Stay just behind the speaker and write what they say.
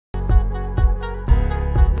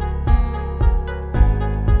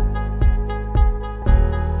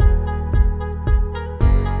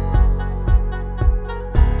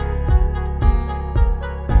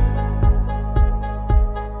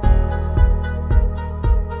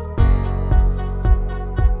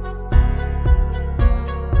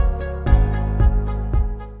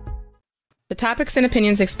topics and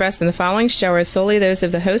opinions expressed in the following show are solely those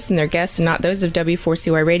of the host and their guests and not those of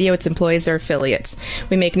W4CY Radio, its employees, or affiliates.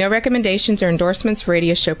 We make no recommendations or endorsements for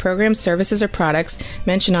radio show programs, services, or products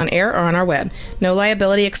mentioned on air or on our web. No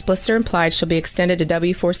liability, explicit or implied, shall be extended to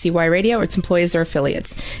W4CY Radio or its employees or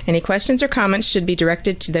affiliates. Any questions or comments should be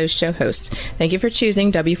directed to those show hosts. Thank you for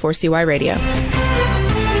choosing W4CY Radio.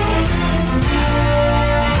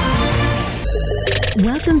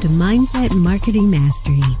 Welcome to Mindset Marketing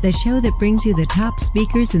Mastery, the show that brings you the top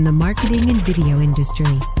speakers in the marketing and video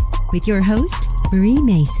industry. With your host, Marie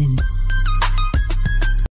Mason.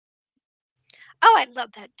 Oh, I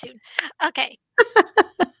love that tune. Okay.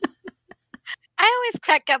 I always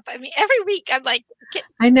crack up. I mean, every week I'm like...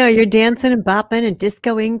 I know, you're dancing and bopping and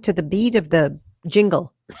discoing to the beat of the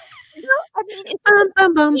jingle. You know, I mean, bum,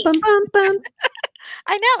 bum, bum, bum, bum, bum.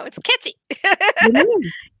 I know, it's catchy.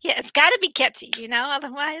 Yeah, it's got to be catchy, you know,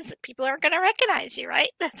 otherwise people aren't going to recognize you, right?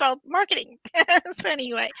 That's all marketing. So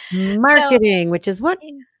anyway. Marketing, which is what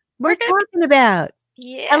we're talking about.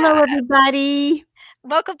 Yeah. Hello, everybody.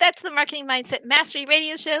 Welcome back to the Marketing Mindset Mastery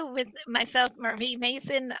Radio Show with myself, Marie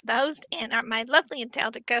Mason, the host, and my lovely and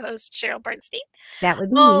talented co-host, Sheryl Bernstein. That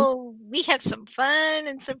would be me. We have some fun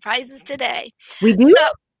and surprises today. We do? So,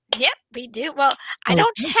 yep, we do. Well, I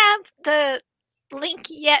don't have the link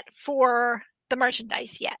yet for the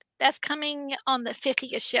merchandise yet. That's coming on the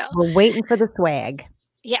 50th show. We're waiting for the swag.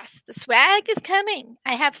 Yes, the swag is coming.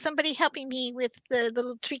 I have somebody helping me with the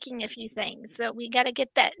little tweaking a few things. So we got to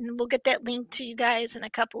get that, and we'll get that link to you guys in a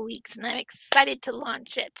couple weeks. And I'm excited to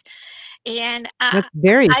launch it. And that's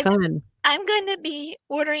very fun. I'm going to be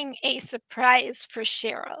ordering a surprise for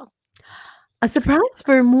Sheryl. A surprise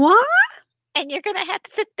for moi? And you're going to have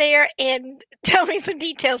to sit there and tell me some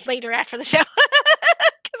details later after the show.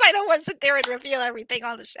 Because I don't want to sit there and reveal everything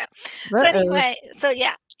on the show. So anyway, so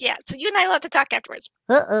yeah. So you and I will have to talk afterwards.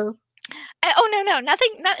 Oh, no, nothing.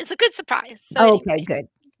 It's a good surprise. So okay, anyway, good.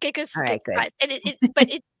 Good All right, surprise. good.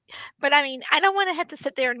 And but I mean, I don't want to have to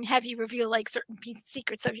sit there and have you reveal like certain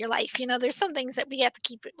secrets of your life. You know, there's some things that we have to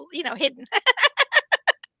keep, you know, hidden.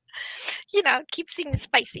 You know, keep things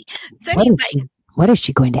spicy. So anyway. What is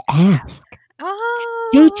she going to ask? Oh.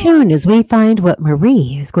 Stay tuned as we find what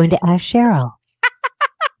Marie is going to ask Sheryl.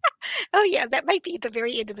 Oh, yeah, that might be at the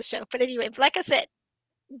very end of the show. But anyway, like I said,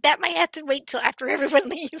 that might have to wait till after everyone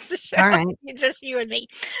leaves the show. All right. It's just you and me.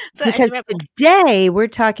 So because today we're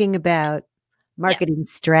talking about marketing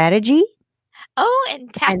strategy. Oh,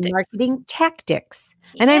 and tactics. And marketing tactics.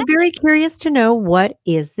 Yeah. And I'm very curious to know what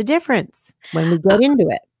is the difference when we get into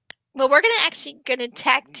it. Well, we're going to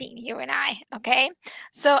tag team, you and I, okay?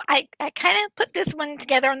 So I kind of put this one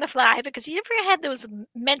together on the fly because you ever had those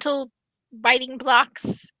mental writing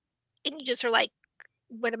blocks and you just are like,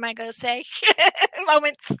 what am I going to say?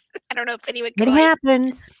 Moments. I don't know if anyone can. It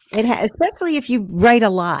happens. Especially if you write a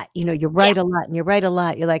lot. You know, you write a lot and you write a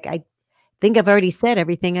lot. You're like, I think I've already said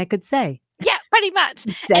everything I could say. Yeah, pretty much.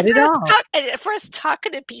 Said it all. First,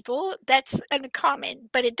 talking to people, that's uncommon,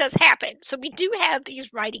 but it does happen. So we do have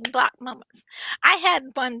these writing block moments. I had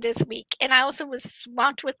one this week, and I also was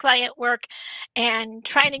swamped with client work and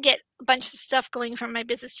trying to get a bunch of stuff going from my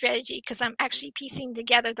business strategy because I'm actually piecing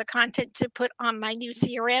together the content to put on my new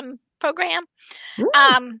CRM program,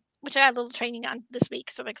 which I had a little training on this week.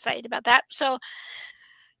 So I'm excited about that. So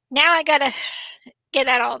now I got to get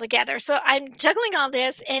that all together. So I'm juggling all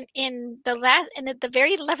this, and at the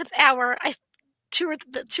very 11th hour, 2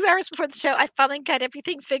 hours before the show, I finally got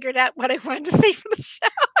everything figured out what I wanted to say for the show.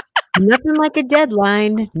 Nothing like a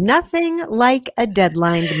deadline. Nothing like a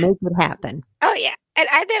deadline to make it happen. Oh yeah, and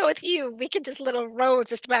I know with you, we can just little roll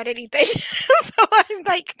just about anything. So I'm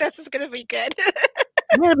like, this is going to be good.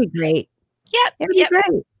 That'll be great. Yep, it'll be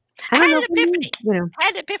great. I had an epiphany. I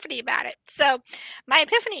had an epiphany about it. So my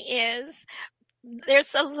epiphany is,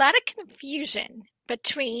 there's a lot of confusion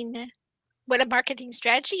between what a marketing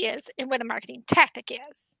strategy is and what a marketing tactic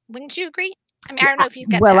is. Wouldn't you agree? I mean, I don't know if you've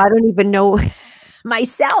got that. Well, I don't even know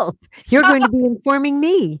myself. You're going to be informing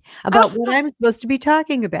me about what I'm supposed to be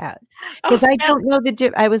talking about. Because I don't know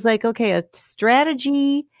I was like, okay, a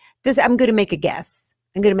strategy, I'm going to make a guess.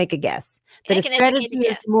 That a strategy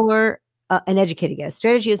is more, an educated guess.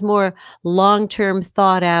 Strategy is more long-term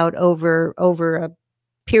thought out over a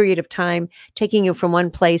period of time, taking you from one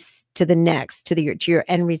place to the next, to your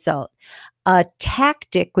end result. A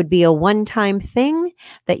tactic would be a one-time thing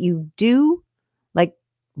that you do, like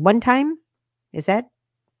one time. Is that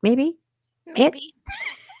maybe? Maybe.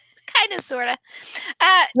 Kind of, sort of.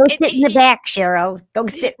 Go sit in the back, Sheryl. Go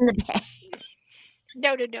sit in the back.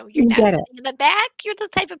 No. You're not sitting in the back. You're the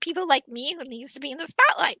type of people like me who needs to be in the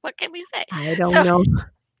spotlight. What can we say? I don't know.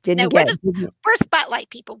 No, Didn't get it. we're spotlight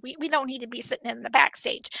people. We don't need to be sitting in the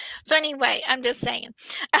backstage. So anyway, I'm just saying.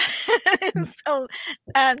 So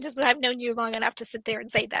just I've known you long enough to sit there and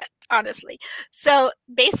say that, honestly. So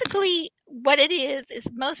basically, what it is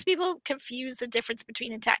most people confuse the difference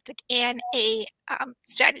between a tactic and a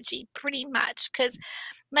strategy pretty much. Because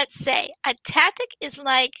let's say a tactic is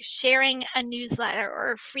like sharing a newsletter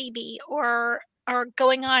or a freebie or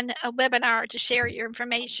going on a webinar to share your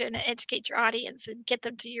information and educate your audience and get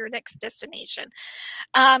them to your next destination.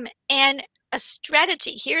 And a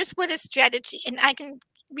strategy, here's what a strategy, and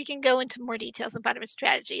we can go into more details about a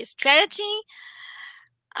strategy. A strategy,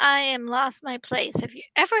 I am lost my place. Have you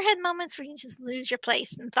ever had moments where you just lose your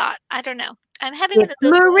place and thought, I don't know, I'm having one of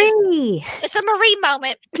those Marie. It's a Marie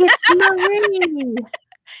moment. It's Marie.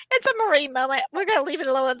 It's a Marie moment. We're going to leave it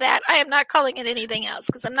alone at that. I am not calling it anything else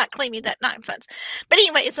because I'm not claiming that nonsense. But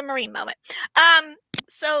anyway, it's a Marie moment.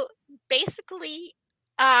 So basically,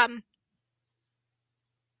 I'm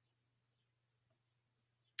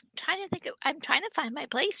trying to find my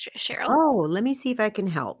place, Cheryl. Oh, let me see if I can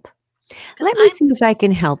help. Let me see if I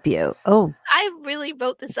can help you. Oh, I really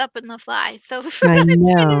wrote this up in the fly, so I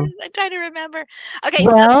know. I'm trying to remember. Okay,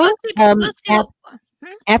 well, so most people,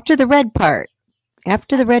 after the red part.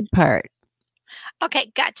 After the red part.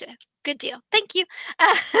 Okay, gotcha. Good deal. Thank you.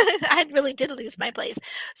 I really did lose my place.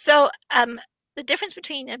 So the difference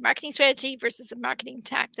between a marketing strategy versus a marketing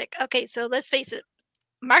tactic. Okay, so let's face it.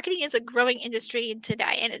 Marketing is a growing industry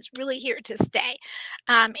today, and it's really here to stay.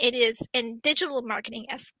 It is in digital marketing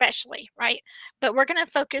especially, right? But we're going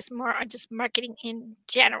to focus more on just marketing in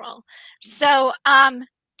general. So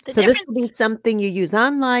this will be something you use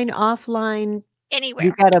online, offline, anywhere.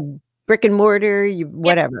 You got a brick and mortar,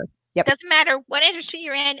 whatever. Yep. Doesn't matter what industry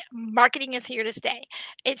you're in, marketing is here to stay.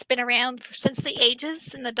 It's been around since the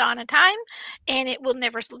ages and the dawn of time, and it will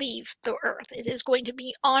never leave the earth. It is going to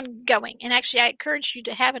be ongoing. And actually, I encourage you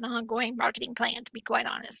to have an ongoing marketing plan, to be quite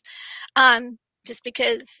honest, just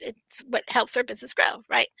because it's what helps our business grow,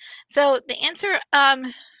 right? So the answer,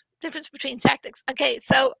 difference between tactics. Okay,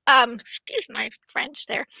 so excuse my French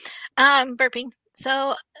there, burping.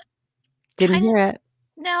 So didn't hear it.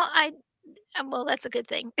 No, well, that's a good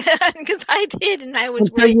thing because I did, and I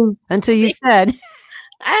was worried until you said,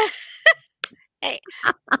 "Hey,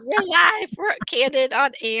 we're live, we're candid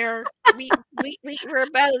on air. We're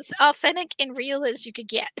about as authentic and real as you could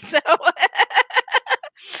get." So,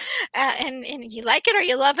 and you like it or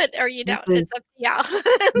you love it or you don't. It's up to y'all.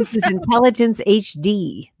 This is Intelligence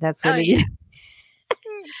HD. That's what it is.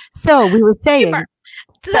 So we were saying. Humor.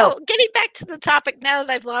 So getting back to the topic now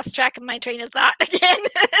that I've lost track of my train of thought again,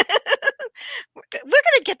 we're going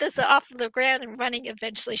to get this off the ground and running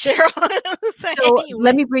eventually, Cheryl. So anyway.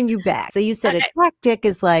 Let me bring you back. So you said a tactic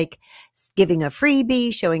is like giving a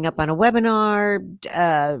freebie, showing up on a webinar,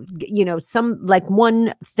 some like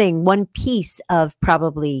one thing, one piece of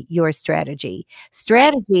probably your strategy.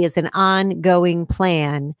 Strategy is an ongoing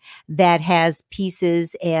plan that has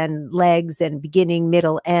pieces and legs and beginning,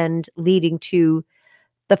 middle, end leading to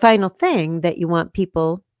the final thing that you want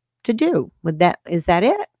people to do. Is that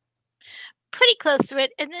it? Pretty close to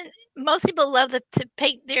it. And then most people love to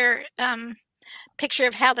paint their picture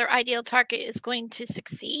of how their ideal target is going to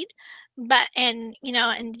succeed. But, and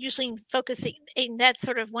usually focusing, and that's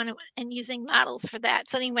sort of one, and using models for that.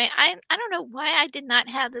 So anyway, I don't know why I did not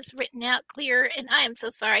have this written out clear, and I am so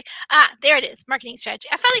sorry. There it is, marketing strategy.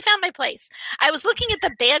 I finally found my place. I was looking at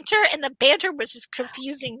the banter, and the banter was just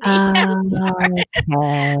confusing me. I'm sorry.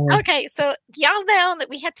 Okay, so y'all know that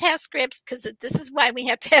we have to have scripts, because this is why we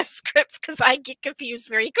have to have scripts, because I get confused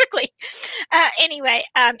very quickly. Anyway,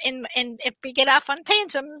 and if we get off on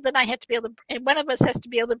tangents, then I have to be able to, and one of us has to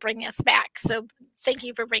be able to bring us back. So thank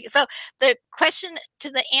you for bringing. So the question to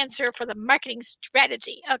the answer for the marketing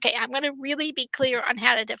strategy. Okay, I'm going to really be clear on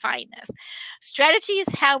how to define this. Strategy is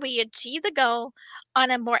how we achieve the goal on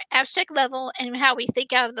a more abstract level and how we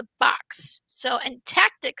think out of the box. So, and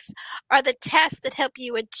tactics are the tasks that help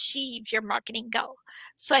you achieve your marketing goal.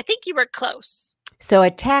 So I think you were close. So a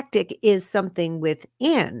tactic is something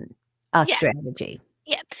within a strategy.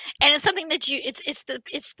 Yeah, and it's something that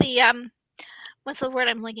it's the what's the word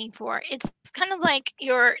I'm looking for? It's kind of like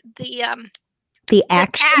the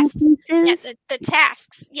action pieces? Yeah, the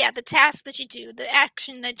tasks. Yeah, the task that you do, the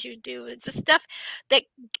action that you do. It's the stuff that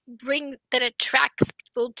attracts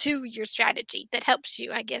people to your strategy, that helps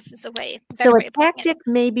you, I guess, is the way. So a tactic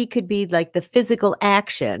maybe could be like the physical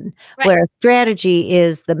action, where a strategy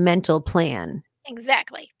is the mental plan.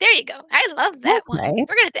 Exactly. There you go. I love that one. We're going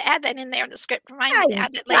to have to add that in there in the script. Remind me to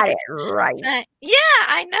add that later. Right. Yeah,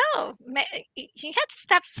 I know. You have to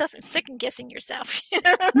stop second guessing yourself.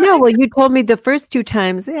 No, well, you told me the first 2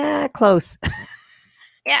 times, close.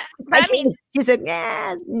 Yeah, but I mean, you said,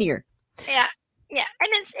 near. yeah, yeah,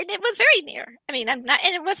 and it was very near. I mean, I'm not,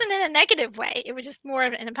 and it wasn't in a negative way. It was just more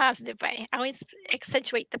in a positive way. I always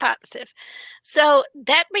accentuate the positive. So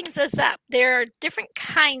that brings us up. There are different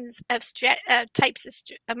kinds of types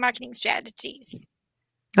of marketing strategies.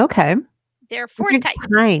 Okay. There are 4 Different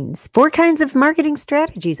types. kinds. 4 kinds of marketing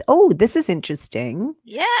strategies. Oh, this is interesting.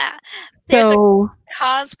 Yeah. There's So, a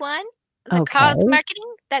cause one. The cause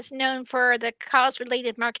marketing, that's known for the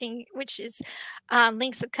cause-related marketing, which is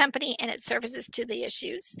links the company and its services to the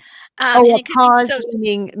issues. And a it could cause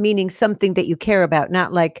be meaning something that you care about,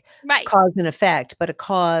 not like right. cause and effect, but a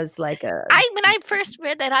cause like a. When I first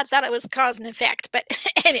read that, I thought it was cause and effect, but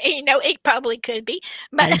and it probably could be.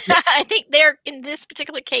 But I think they're in this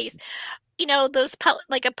particular case, those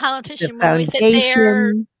like a politician will always sit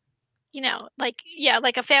there.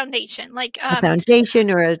 Like a foundation, like a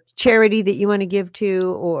foundation or a charity that you want to give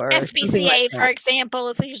to, or something like SPCA, that. for example,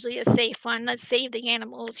 is usually a safe one. Let's save the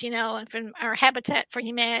animals, and from our Habitat for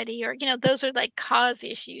Humanity, or those are like cause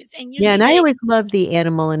issues. And usually, and I always love the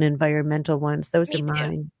animal and environmental ones. Those are me too.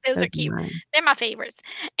 mine. Those are cute. They're my favorites,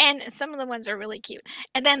 and some of the ones are really cute.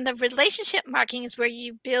 And then the relationship marketing is where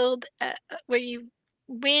you build, where you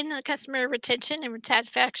win the customer retention and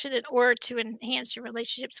satisfaction in order to enhance your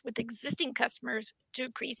relationships with existing customers to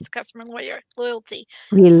increase customer loyalty.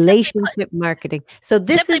 Relationship marketing. So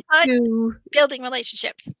this is to building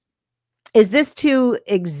relationships. Is this to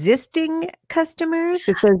existing customers?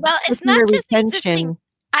 It says well, it's not just existing.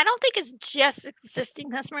 I don't think it's just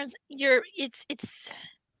existing customers. It's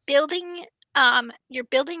building. You're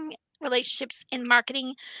building relationships in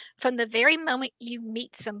marketing from the very moment you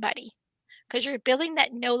meet somebody. Because you're building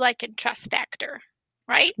that know, like, and trust factor,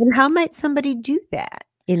 right? And how might somebody do that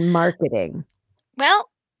in marketing? Well,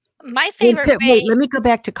 my favorite way. Wait, let me go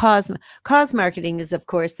back to cause. Cause marketing is, of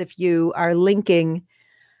course, if you are linking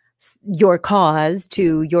your cause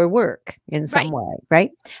to your work in some way,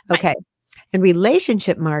 right? Okay. And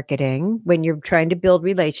relationship marketing, when you're trying to build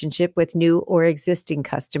relationship with new or existing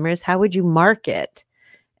customers, how would you market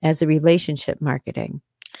as a relationship marketing?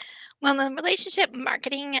 Well, the relationship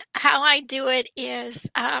marketing, how I do it is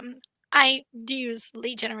I use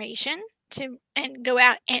lead generation and go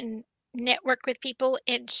out and network with people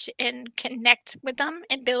and connect with them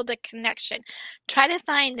and build a connection. Try to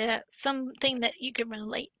find something that you can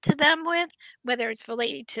relate to them with, whether it's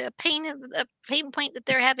related to a pain point that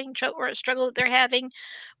they're having or a struggle that they're having,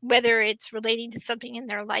 whether it's relating to something in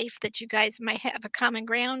their life that you guys might have a common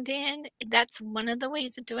ground in. That's one of the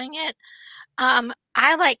ways of doing it.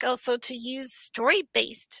 I like also to use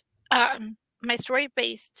story-based, my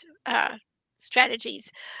story-based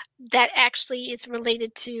strategies that actually is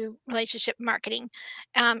related to relationship marketing.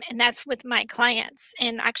 And that's with my clients.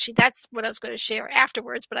 And actually, that's what I was going to share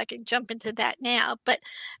afterwards, but I can jump into that now. But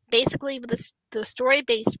basically, with the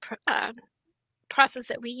story-based process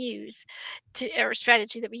that we use or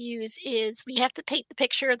strategy that we use is we have to paint the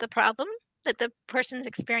picture of the problem that the person is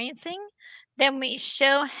experiencing. Then we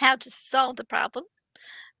show how to solve the problem.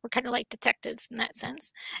 We're kind of like detectives in that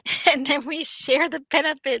sense. And then we share the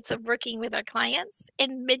benefits of working with our clients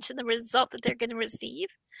and mention the result that they're going to receive.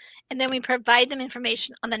 And then we provide them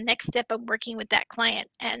information on the next step of working with that client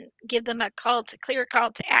and give them a clear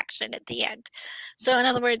call to action at the end. So in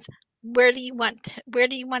other words, where do you want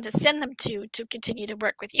to send them to continue to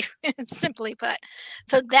work with you? Simply put.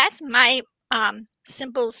 So that's my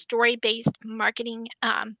simple story-based marketing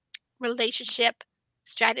relationship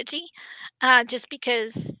strategy, just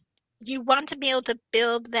because you want to be able to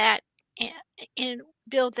build that and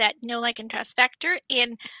build that know, like, and trust factor.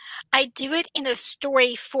 And I do it in a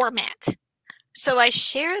story format. So I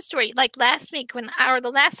share a story like last week or the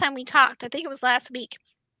last time we talked, I think it was last week.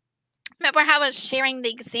 Remember how I was sharing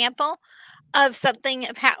the example of something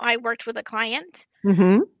of how I worked with a client?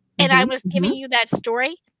 And I was giving you that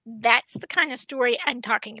story. That's the kind of story I'm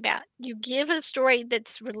talking about. You give a story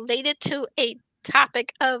that's related to a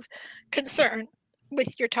topic of concern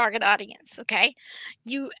with your target audience, okay?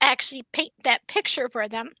 You actually paint that picture for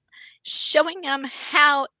them, showing them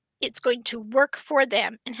how it's going to work for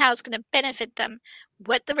them and how it's going to benefit them,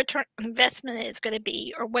 what the return on investment is going to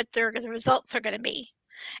be, or what the results are going to be.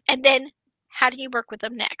 And then how do you work with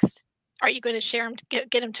them next? Are you going to share them,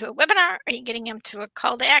 get them to a webinar? Are you getting them to a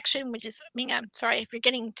call to action, which is, I'm sorry, if you're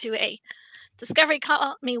getting to a discovery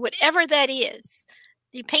call, whatever that is,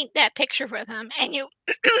 you paint that picture for them and you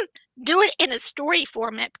do it in a story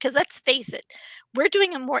format, because let's face it, we're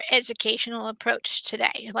doing a more educational approach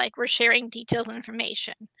today. Like, we're sharing detailed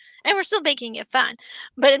information. And we're still making it fun.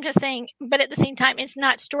 But I'm just saying, but at the same time, it's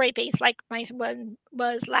not story based like my one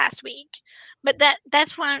was last week. But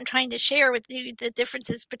that's what I'm trying to share with you, the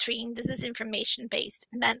differences between this is information based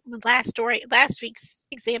and that last week's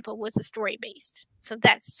example was a story based. So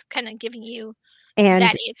that's kind of giving you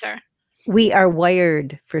that answer. We are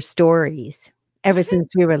wired for stories ever since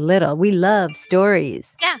we were little. We love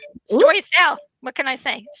stories. Yeah. Stories sell. What can I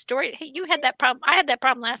say? Story. Hey, you had that problem. I had that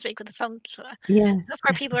problem last week with the phone. So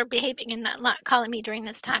far, people are behaving and not calling me during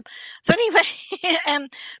this time. So anyway,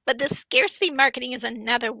 but the scarcity marketing is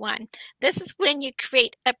another one. This is when you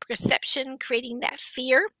create a perception, creating that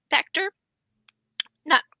fear factor.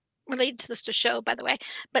 Not related to this show, by the way,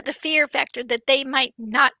 but the fear factor that they might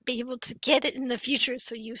not be able to get it in the future.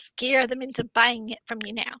 So you scare them into buying it from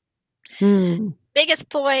you now. Biggest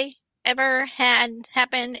ploy ever had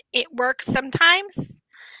happen. It works sometimes,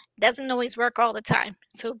 doesn't always work all the time.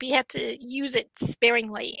 So we have to use it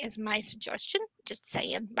sparingly is my suggestion. Just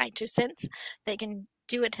saying my 2 cents. They can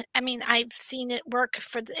do it. I mean, I've seen it work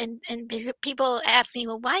and people ask me,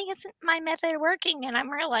 well, why isn't my method working? And I'm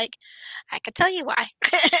like, I could tell you why.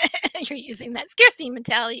 You're using that scarcity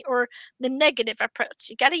mentality or the negative approach.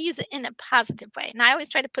 You got to use it in a positive way. And I always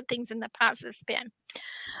try to put things in the positive spin.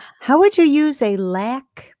 How would you use a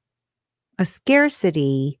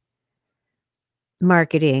scarcity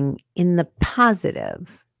marketing in the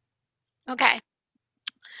positive? Okay.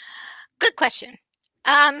 Good question.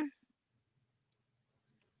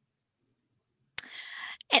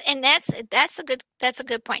 And that's a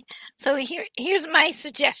good point. So here's my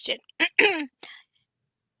suggestion.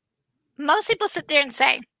 Most people sit there and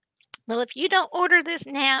say, well, if you don't order this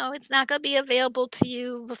now, it's not going to be available to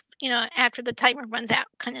you, after the timer runs out,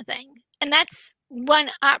 kind of thing. And that's one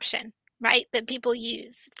option, right, that people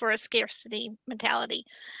use for a scarcity mentality,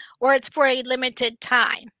 or it's for a limited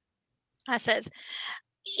time. I says,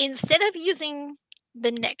 instead of using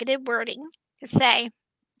the negative wording to say,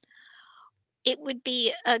 this would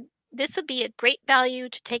be a great value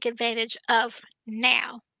to take advantage of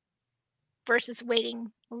now versus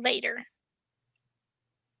waiting later.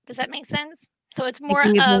 Does that make sense? So it's more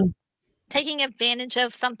of taking advantage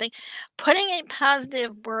of something, putting in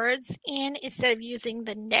positive words in instead of using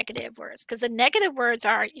the negative words, because the negative words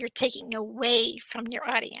are you're taking away from your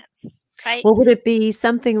audience, right? Well, would it be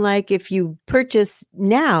something like if you purchase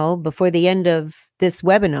now before the end of this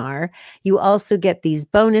webinar, you also get these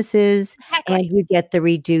bonuses and you get the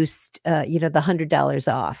reduced, the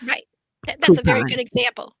 $100 off. Right. That's a very good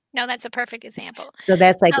example. No, that's a perfect example. So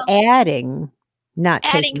that's like adding, not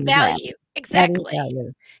taking value. Exactly. Adding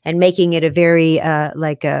value and making it a very an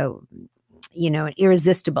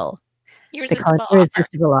irresistible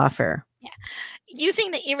offer. Yeah.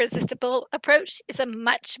 Using the irresistible approach is a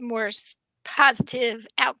much more positive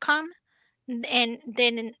outcome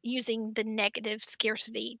than using the negative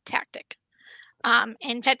scarcity tactic.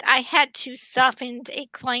 In fact, I had to soften a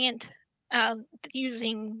client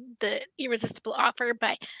using the irresistible offer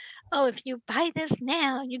by, if you buy this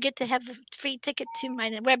now, you get to have a free ticket to my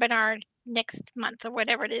webinar next month or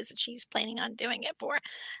whatever it is that she's planning on doing it for.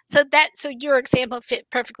 So your example fit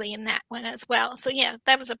perfectly in that one as well. So yeah,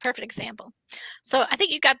 that was a perfect example. So I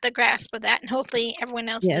think you got the grasp of that, and hopefully everyone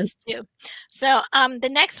else does too. So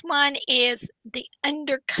the next one is the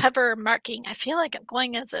undercover marketing. I feel like I'm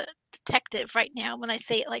going as a detective right now when I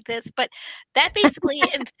say it like this, but that basically,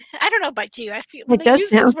 I don't know about you. I feel when I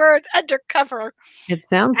use this word undercover, it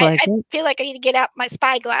sounds like I feel like I need to get out my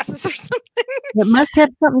spy glasses or something. It must have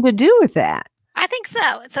something to do with that. I think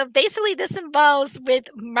so. So basically this involves with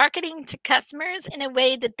marketing to customers in a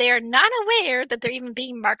way that they're not aware that they're even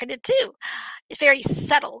being marketed to. It's very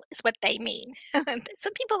subtle is what they mean.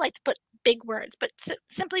 Some people like to put big words, but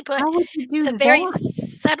simply put, it's a very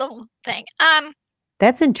subtle thing.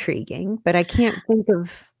 That's intriguing, but I can't think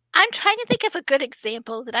of. I'm trying to think of a good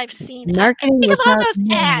example that I've seen. Marketing think of all those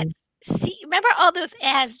ads. Remember all those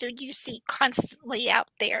ads that you see constantly out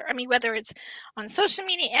there? I mean, whether it's on social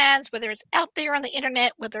media ads, whether it's out there on the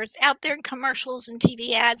internet, whether it's out there in commercials and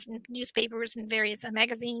TV ads and newspapers and various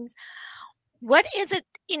magazines. What is it?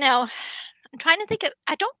 I'm trying to think of.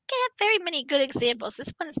 I don't get very many good examples.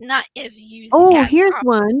 This one is not as used. Oh, here's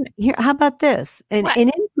one. Here, how about this? An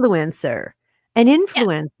influencer. An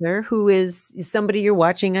influencer who is somebody you're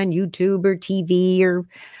watching on YouTube or TV or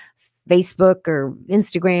Facebook or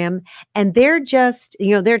Instagram, and they're just,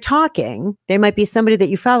 they're talking. There might be somebody that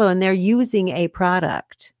you follow and they're using a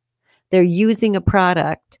product. They're using a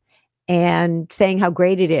product and saying how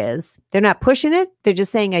great it is. They're not pushing it. They're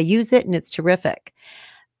just saying, I use it and it's terrific.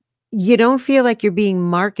 You don't feel like you're being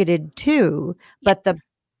marketed to, but the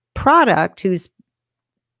product who's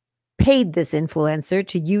paid this influencer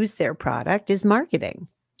to use their product is marketing.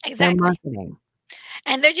 Exactly. They're marketing.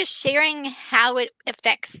 And they're just sharing how it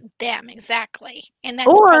affects them. Exactly. And that's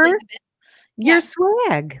Or probably the bit. your Yeah.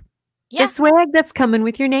 swag. Yeah. The swag that's coming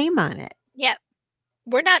with your name on it. Yeah.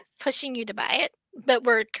 We're not pushing you to buy it, but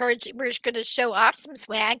we're encouraging, we're going to show off some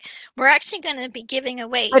swag. We're actually going to be giving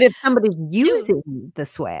away. But if somebody's using the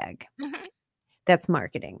swag, Mhm. that's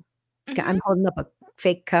marketing. Mhm. I'm holding up a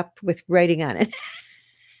fake cup with writing on it.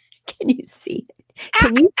 Can you see it?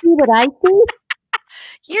 Can you see what I see?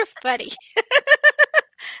 You're funny.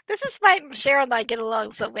 This is why Cheryl and I get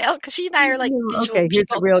along so well, because she and I are like visual Okay, here's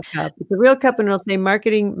people. a real cup. It's a real cup, and it'll say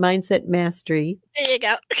Marketing Mindset Mastery. There you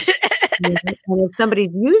go. And if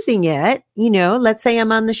somebody's using it, let's say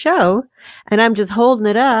I'm on the show and I'm just holding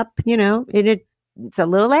it up, it's a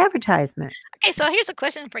little advertisement. Okay, so here's a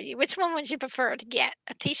question for you. Which one would you prefer to get,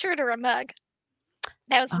 a t-shirt or a mug?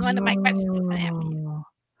 That was one of my questions I was going to ask you.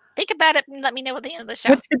 Think about it and let me know at the end of the show.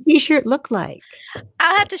 What's the t-shirt look like?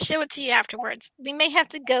 I'll have to show it to you afterwards. We may have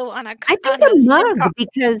to go on a I think a mug,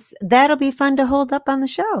 because that'll be fun to hold up on the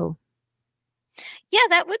show. Yeah,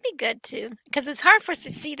 that would be good too, because it's hard for us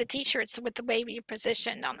to see the t-shirts with the way we're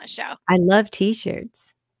positioned on the show. I love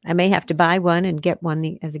t-shirts. I may have to buy one and get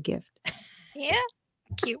one as a gift. Yeah,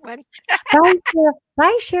 cute one.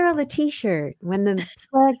 Buy Cheryl a t-shirt when the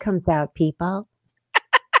swag comes out, people.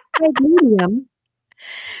 Medium.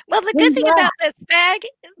 Well, the good thing about this bag,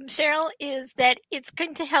 Cheryl, is that it's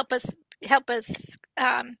going to help us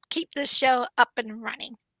keep this show up and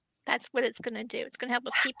running. That's what it's going to do. It's going to help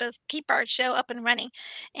us keep our show up and running.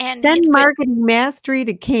 And send Marketing Mastery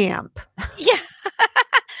to camp. Yeah,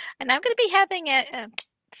 and I'm going to be having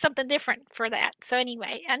something different for that. So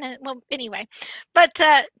anyway, but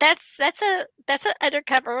that's an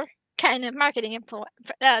undercover kind of marketing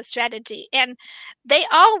strategy, and they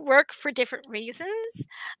all work for different reasons,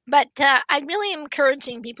 but I really am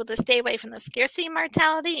encouraging people to stay away from the scarcity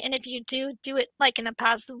mentality, and if you do it like in a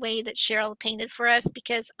positive way that Cheryl painted for us,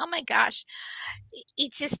 because oh my gosh,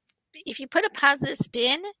 it's just, if you put a positive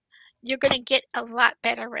spin, you're going to get a lot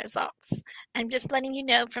better results. I'm just letting you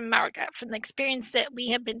know from the experience that we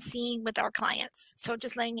have been seeing with our clients. So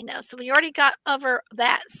just letting you know. So we already got over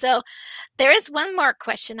that. So there is one more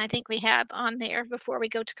question I think we have on there before we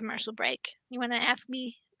go to commercial break. You want to ask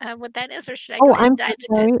me what that is, or should I go ahead and dive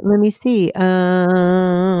into it? Let me see.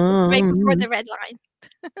 Right before the red line.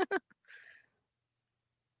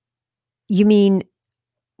 You mean,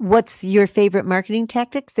 what's your favorite marketing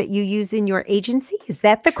tactics that you use in your agency? Is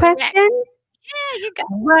that the question? Yeah, you got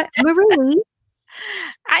what, Marie?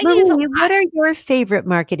 use a lot. What are your favorite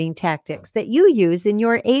marketing tactics that you use in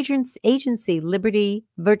your agency, Liberty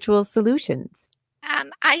Virtual Solutions?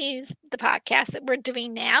 I use the podcast that we're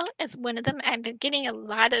doing now as one of them. I've been getting a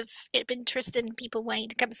lot of interest in people wanting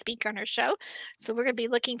to come speak on our show. So we're going to be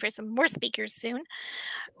looking for some more speakers soon.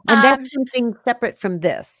 And that's something separate from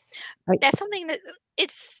this. Right? That's something that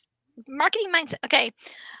it's marketing mindset. Okay.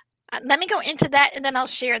 Let me go into that and then I'll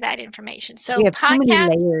share that information. So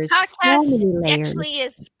podcast actually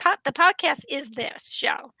is the podcast is this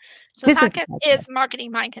show. So the podcast is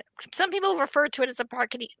marketing mindset. Some people refer to it as a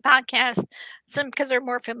marketing podcast, some because they're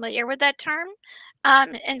more familiar with that term.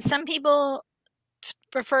 And some people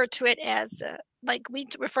refer to it as like we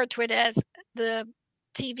refer to it as the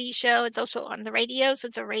TV show. It's also on the radio, so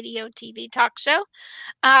it's a radio TV talk show.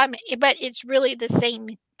 But it's really the same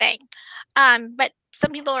thing. But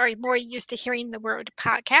some people are more used to hearing the word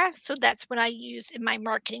podcast, so that's what I use in my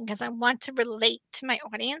marketing because I want to relate to my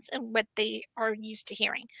audience and what they are used to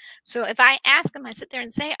hearing. So if I ask them, I sit there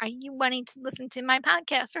and say, "Are you wanting to listen to my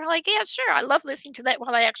podcast?" They're like, "Yeah, sure. I love listening to that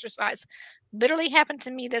while I exercise." Literally happened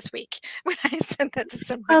to me this week when I sent that to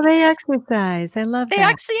somebody. Oh, they exercise. I love that. They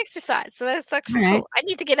actually exercise, so that's actually cool. I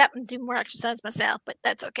need to get up and do more exercise myself, but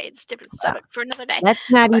that's okay. It's a different subject for another day. Let's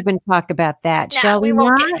not even talk about that, shall we?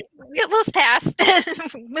 We'll pass.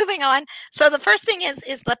 Moving on. So the first thing is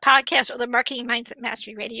the podcast or the Marketing Mindset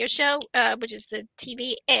Mastery Radio Show, which is the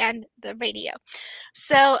TV and the radio.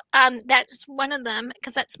 So that's one of them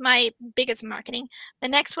because that's my biggest marketing. The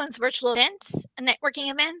next one's virtual events and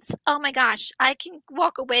networking events. Oh my gosh, I can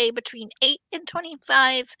walk away between 8 and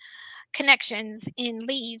 25 connections in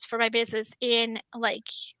leads for my business in like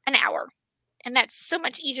an hour. And that's so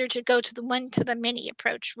much easier to go to the one to the many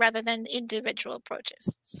approach rather than individual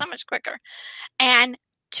approaches. So much quicker. And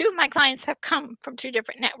 2 of my clients have come from 2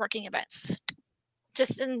 different networking events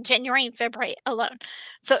just in January and February alone.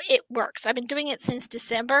 So it works. I've been doing it since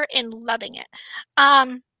December and loving it.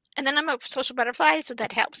 And then I'm a social butterfly, so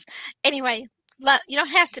that helps. Anyway, you don't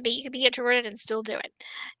have to be. You can be introverted and still do it.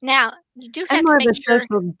 Now, you do have to make sure. I'm more of a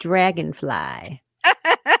social dragonfly.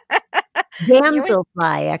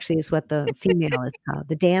 Damselfly actually is what the female is called.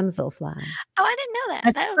 The damselfly. Oh, I didn't know that.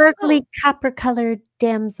 A That was sparkly cool. copper-colored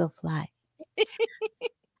damselfly.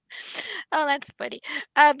 Oh, that's funny.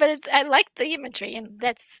 But I like the imagery, and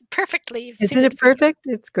that's perfectly Isn't suited it for you. perfect?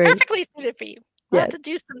 It's great. Perfectly suited for you. We'll have Yes.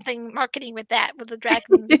 to do something marketing with that, with the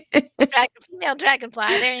female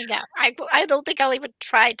dragonfly. There you go. I don't think I'll even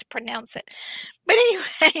try to pronounce it. But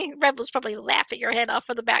anyway, Rebel's probably laugh at your head off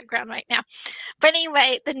of the background right now. But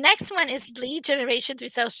anyway, the next one is lead generation through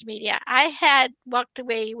social media. I had walked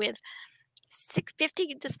away with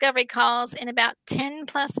 650 discovery calls and about 10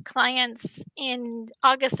 plus clients in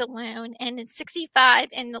August alone, and in 65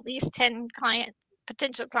 and at least 10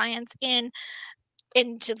 potential clients in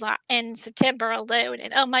July and September alone.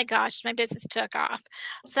 And oh my gosh, my business took off.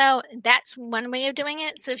 So that's one way of doing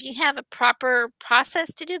it. So if you have a proper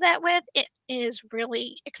process to do that with, it is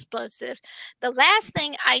really explosive. The last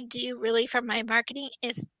thing I do really for my marketing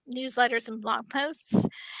is newsletters and blog posts,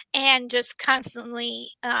 and just constantly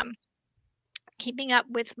keeping up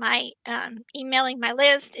with my emailing my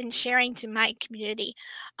list and sharing to my community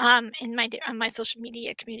in my social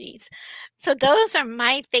media communities. So those are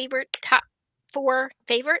my favorite top 4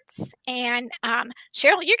 favorites. And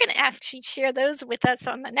Sheryl, you're going to actually share those with us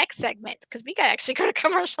on the next segment, because we got to actually go to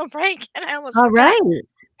commercial break, and I almost All forgot. right.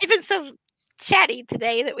 We've been so chatty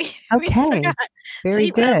today that we Okay. forgot. Very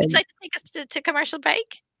so good. would you like to take us to commercial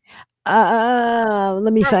break?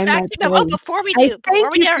 Let me find my Actually, place. before we I do,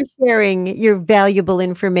 thank you for sharing your valuable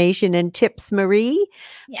information and tips, Marie,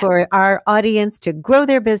 for our audience to grow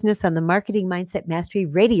their business on the Marketing Mindset Mastery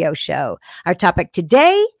Radio Show. Our topic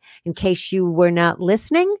today, in case you were not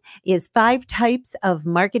listening, is 5 types of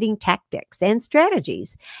marketing tactics and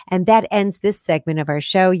strategies. And that ends this segment of our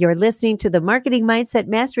show. You're listening to the Marketing Mindset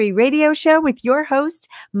Mastery Radio Show with your host,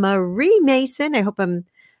 Marie Mason. I hope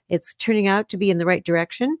it's turning out to be in the right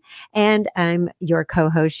direction. And I'm your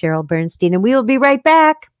co-host, Sheryl Bernstein, and we will be right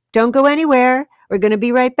back. Don't go anywhere. We're going to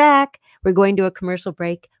be right back. We're going to a commercial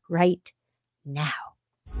break right now.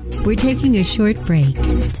 We're taking a short break,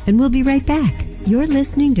 and we'll be right back. You're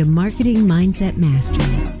listening to Marketing Mindset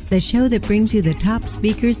Mastery, the show that brings you the top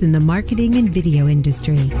speakers in the marketing and video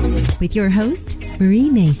industry, with your host, Marie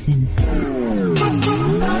Mason.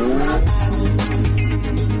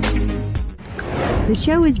 The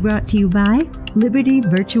show is brought to you by Liberty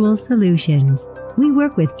Virtual Solutions. We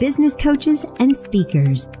work with business coaches and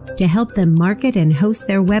speakers to help them market and host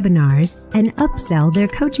their webinars and upsell their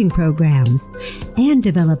coaching programs and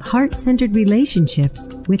develop heart-centered relationships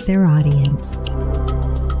with their audience.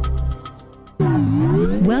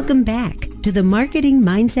 Welcome back to the Marketing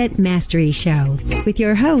Mindset Mastery Show with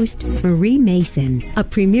your host, Marie Mason, a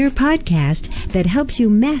premier podcast that helps you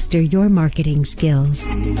master your marketing skills.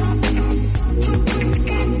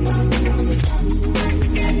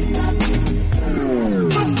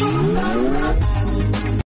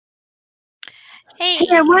 Hey,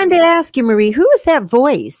 I wanted to ask you, Marie, who was that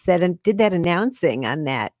voice that did that announcing on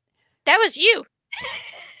that? That was you.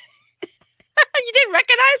 You didn't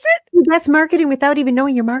recognize it? That's marketing without even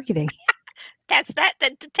knowing you're marketing. That's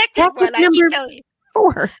the detective one. I keep telling you.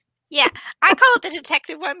 4. Yeah, I call it the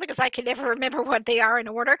detective one because I can never remember what they are in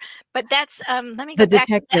order. But that's let me go back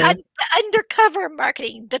to the undercover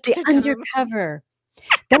marketing. The undercover.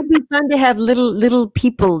 That'd be fun to have little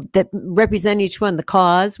people that represent each one. The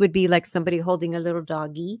cause would be like somebody holding a little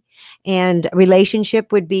doggy, and a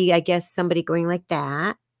relationship would be, I guess, somebody going like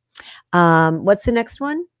that. What's the next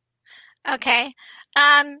one? Okay.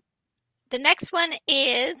 The next one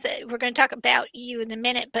is, we're going to talk about you in a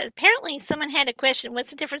minute, but apparently someone had a question.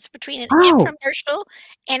 What's the difference between an infomercial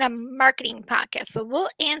and a marketing podcast? So we'll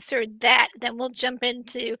answer that. Then we'll jump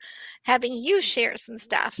into having you share some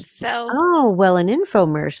stuff. So, an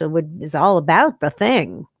infomercial is all about the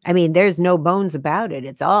thing. I mean, there's no bones about it.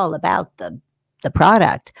 It's all about the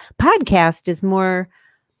product. Podcast is more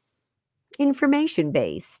information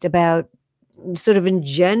based, about sort of in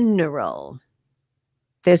general.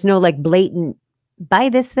 There's no like blatant buy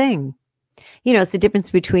this thing. You know, it's the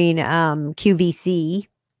difference between QVC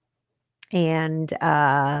and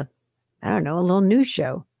I don't know, a little news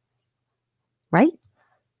show. Right?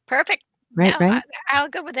 Perfect. Right. I'll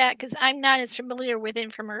go with that because I'm not as familiar with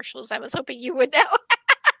infomercials. I was hoping you would know.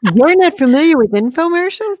 You're not familiar with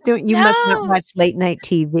infomercials? You must not watch late night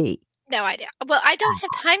TV. No idea. Well, I don't have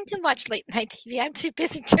time to watch late night TV. I'm too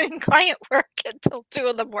busy doing client work until 2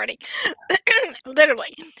 in the morning,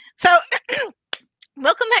 literally. So,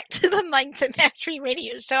 welcome back to the Mindset Mastery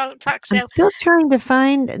Radio Talk Show. I'm still trying to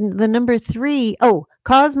find the number 3. Oh,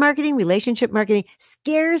 cause marketing, relationship marketing,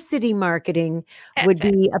 scarcity marketing. That's would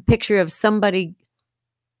be a picture of somebody,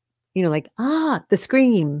 you know, like, the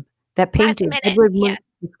scream. That painting, minute. Edward Yeah.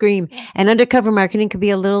 Scream. Yeah. And undercover marketing could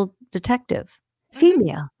be a little detective.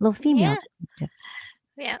 Female, little female detective.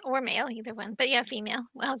 Yeah, or male, either one. But yeah, female.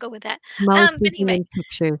 Well, I'll go with that. Molly But anyway,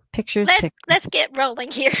 pictures. let's get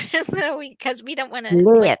rolling here. So because we don't want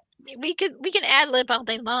to we can ad lib all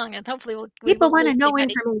day long, and hopefully people will want to lose know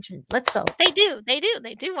everybody. information. Let's go. They do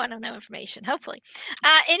want to know information. Hopefully,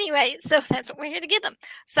 anyway, so that's what we're here to give them.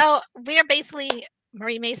 So we are basically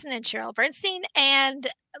Marie Mason and Sheryl Bernstein, and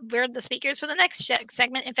we're the speakers for the next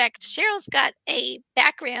segment. In fact, Cheryl's got a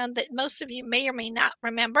background that most of you may or may not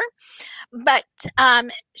remember, but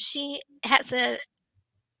she has a.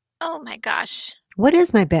 Oh my gosh. What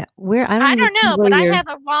is my bet? I don't know, but I've had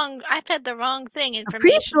the wrong thing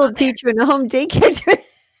information. A preschool teacher and a home daycare. That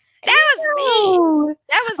was me.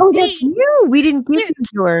 That was me. That's you. We didn't give you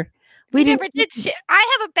your. We never did.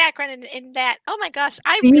 I have a background in that. Oh my gosh,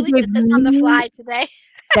 I really did this on the fly today.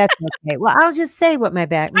 That's okay. Well, I'll just say what my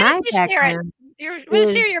background.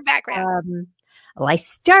 Share your background. Well, I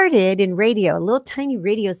started in radio, a little tiny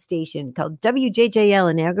radio station called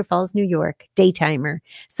WJJL in Niagara Falls, New York, daytimer.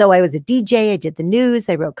 So I was a DJ. I did the news.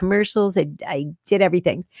 I wrote commercials. I did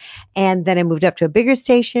everything. And then I moved up to a bigger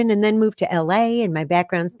station and then moved to LA. And my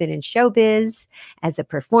background's been in showbiz as a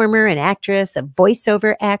performer, an actress, a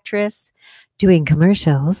voiceover actress, doing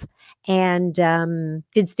commercials, and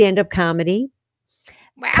did stand-up comedy.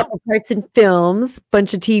 Wow. Couple parts in films,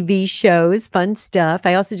 bunch of TV shows, fun stuff.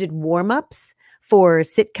 I also did warm-ups for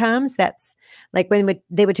sitcoms. That's like when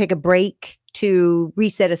they would take a break to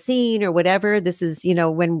reset a scene or whatever. This is,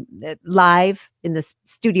 when live in the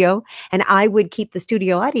studio, and I would keep the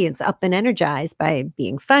studio audience up and energized by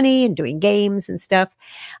being funny and doing games and stuff.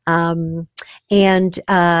 And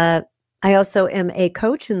I also am a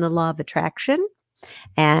coach in the law of attraction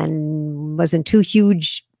and was in 2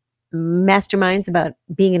 huge masterminds about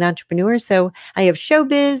being an entrepreneur. So I have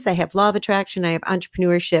showbiz, I have law of attraction, I have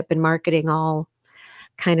entrepreneurship and marketing all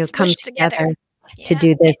kind of come together to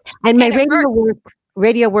do this. And my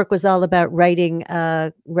radio work was all about writing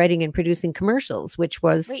and producing commercials, which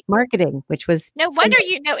was marketing, which was no wonder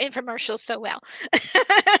you know infomercials so well.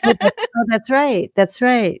 That's right. That's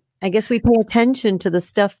right. I guess we pay attention to the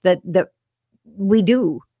stuff that we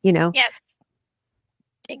do, Yes,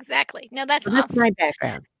 exactly. No, that's awesome. That's my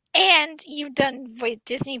background. And you've done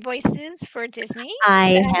Disney voices for Disney.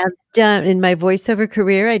 I have done, in my voiceover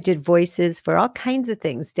career, I did voices for all kinds of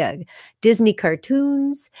things, Doug. Disney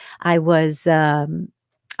cartoons. I was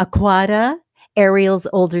Aquata, Ariel's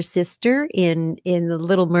older sister in The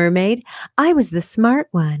Little Mermaid. I was the smart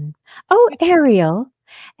one. Oh, Ariel.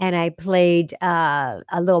 And I played a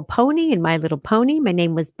little pony in My Little Pony. My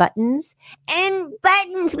name was Buttons. And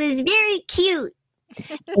Buttons was very cute.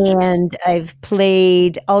 And I've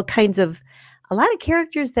played a lot of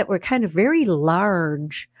characters that were kind of very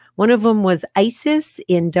large. One of them was Isis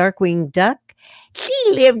in Darkwing Duck. She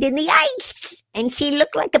lived in the ice and she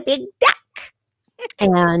looked like a big duck.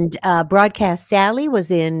 And Broadcast Sally was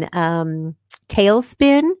in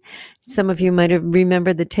Tailspin. Some of you might have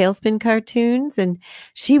remembered the Tailspin cartoons. And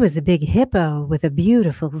she was a big hippo with a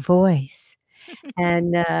beautiful voice.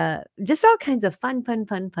 And just all kinds of fun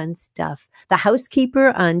stuff. The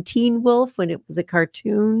housekeeper on Teen Wolf when it was a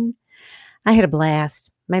cartoon. I had a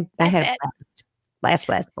blast. I had a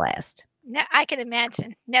blast. No, I can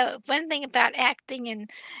imagine. No, one thing about acting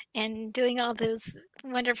and doing all those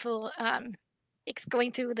wonderful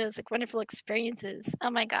going through those wonderful experiences.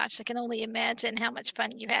 Oh my gosh, I can only imagine how much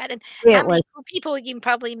fun you had and how many cool people you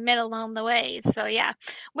probably met along the way. So yeah,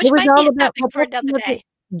 which might be a topic for another day.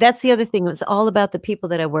 That's the other thing. It was all about the people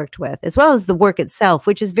that I worked with, as well as the work itself,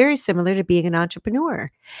 which is very similar to being an entrepreneur.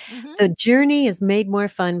 Mm-hmm. The journey is made more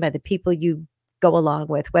fun by the people you go along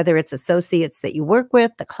with, whether it's associates that you work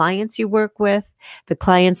with, the clients you work with, the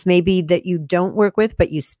clients maybe that you don't work with,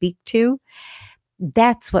 but you speak to.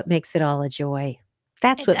 That's what makes it all a joy.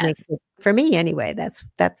 That's what makes it, for me anyway, that's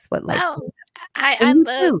what lights me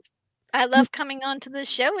up. I love coming on to the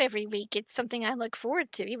show every week. It's something I look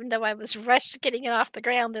forward to, even though I was rushed getting it off the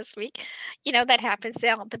ground this week. That happens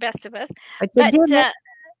to the best of us. But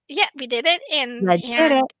yeah, we did it. And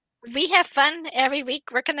we have fun every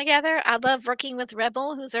week working together. I love working with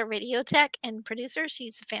Rebel, who's our radio tech and producer.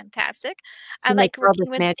 She's fantastic. I like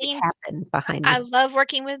working with Dean. I love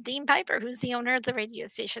working with Dean Piper, who's the owner of the radio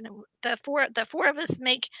station. The four of us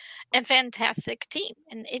make a fantastic team,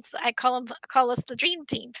 and I call us the dream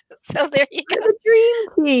team. So there you go. The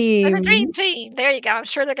dream team. The dream team. There you go. I'm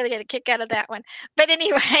sure they're going to get a kick out of that one. But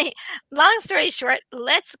anyway, long story short,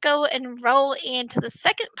 let's go and roll into the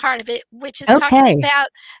second part of it, which is talking about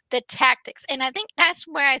the tactics. And I think that's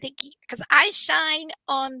where I think, because I shine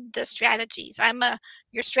on the strategies. I'm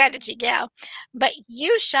your strategy gal, but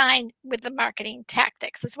you shine with the marketing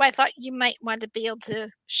tactics. That's why I thought you might want to be able to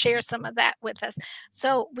share some of that with us.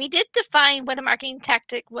 So we did define what a marketing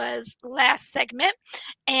tactic was last segment.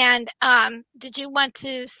 And did you want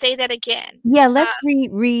to say that again? Yeah, let's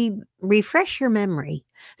refresh your memory.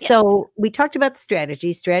 Yes. So we talked about the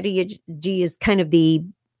strategy. Strategy is kind of the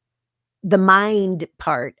mind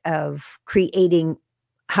part of creating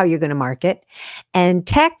how you're going to market. And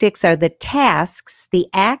tactics are the tasks, the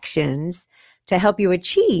actions to help you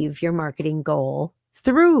achieve your marketing goal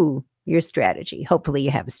through your strategy. Hopefully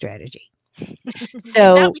you have a strategy.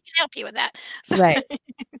 So now we can help you with that. So, right.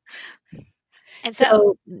 And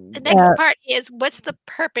so the next part is, what's the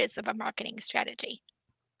purpose of a marketing strategy?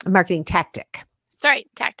 A marketing tactic. Sorry,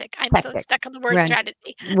 tactic. I'm so stuck on the word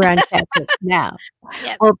strategy. We're on tactic now.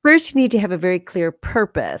 Yep. Well, first you need to have a very clear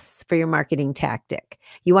purpose for your marketing tactic.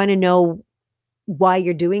 You want to know why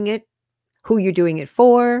you're doing it, who you're doing it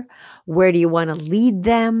for, where do you want to lead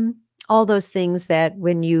them, all those things that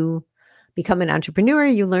when you become an entrepreneur,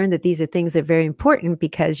 you learn that these are things that are very important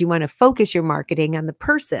because you want to focus your marketing on the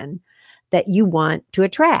person that you want to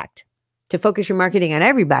attract. To focus your marketing on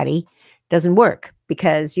everybody doesn't work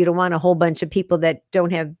because you don't want a whole bunch of people that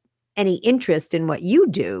don't have any interest in what you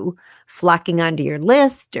do flocking onto your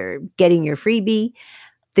list or getting your freebie.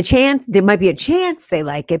 There might be a chance they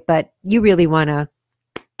like it, but you really want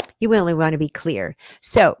to be clear.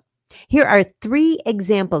 So here are 3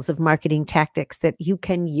 examples of marketing tactics that you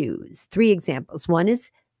can use. 3 examples. One is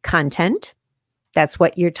content. That's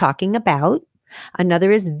what you're talking about.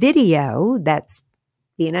 Another is video. That's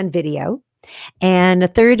being on video. And a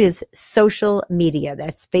third is social media.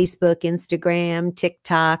 That's Facebook, Instagram,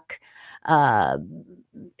 TikTok,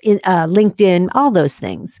 LinkedIn, all those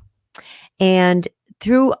things. And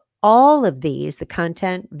through all of these, the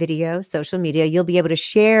content, video, social media, you'll be able to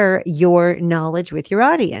share your knowledge with your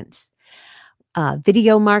audience.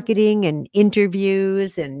 Video marketing and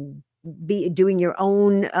interviews and doing your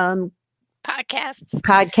own podcasts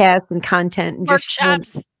and content and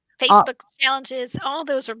workshops, Facebook challenges, all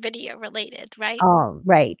those are video related, right? Oh,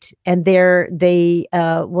 right. And they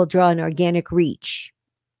will draw an organic reach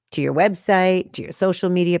to your website, to your social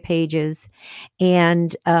media pages.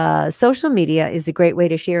 And social media is a great way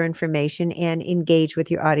to share information and engage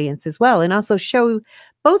with your audience as well. And also show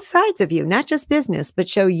both sides of you, not just business, but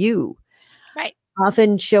show you. Right.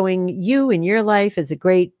 Often showing you in your life is a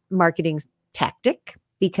great marketing tactic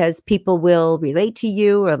because people will relate to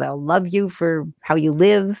you or they'll love you for how you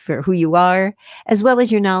live, for who you are, as well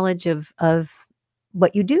as your knowledge of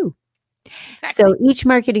what you do. Exactly. So each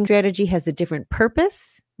marketing strategy has a different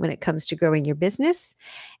purpose when it comes to growing your business.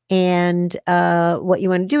 And what you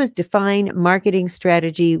want to do is define marketing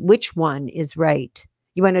strategy, which one is right.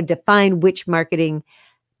 You want to define which marketing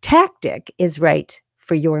tactic is right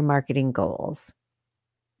for your marketing goals.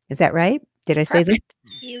 Is that right? Did I say that?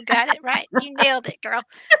 You got it right. You nailed it, girl.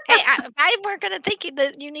 Hey, if I weren't going to think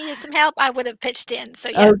that you needed some help, I would have pitched in. So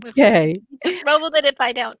yeah, okay. Just roll with it if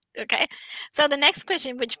I don't. Okay. So the next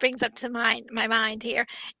question, which brings up to my mind here,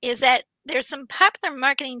 is that there's some popular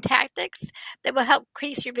marketing tactics that will help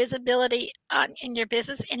increase your visibility in your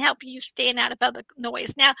business and help you stand out above the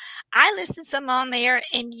noise. Now, I listed some on there,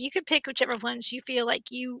 and you could pick whichever ones you feel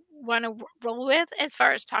like you want to roll with as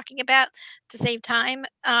far as talking about to save time.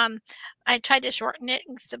 I tried to shorten it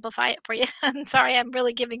and simplify it for you. I'm sorry, I'm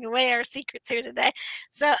really giving away our secrets here today.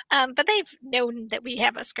 So, but they've known that we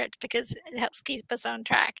have a script because it helps keep us on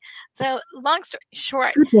track. So, long story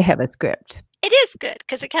short, good to have a script. It is good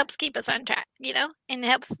because it helps keep us on track, and it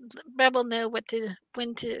helps Rebel know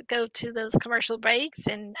when to go to those commercial breaks.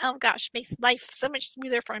 And oh gosh, makes life so much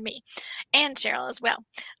smoother for me and Sheryl as well.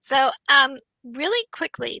 So, really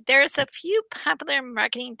quickly, there's a few popular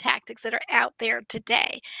marketing tactics that are out there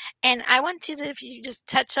today. And I want you to, if you just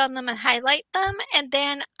touch on them and highlight them, and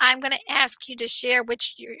then I'm going to ask you to share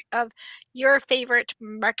which of your favorite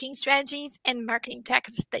marketing strategies and marketing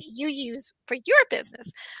tactics that you use for your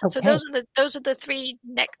business. Okay. So those are the 3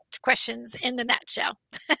 next questions in the nutshell.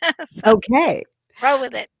 So, okay. Roll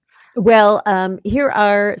with it. Well, here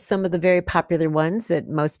are some of the very popular ones that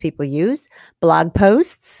most people use: blog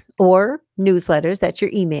posts or newsletters. That's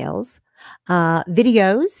your emails,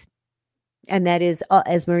 videos. And that is,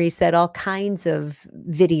 as Marie said, all kinds of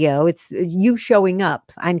video. It's you showing up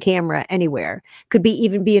on camera anywhere. Could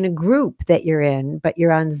even be in a group that you're in, but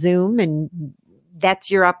you're on Zoom, and that's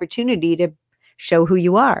your opportunity to show who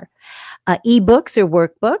you are. Ebooks or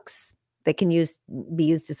workbooks that can be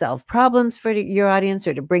used to solve problems for your audience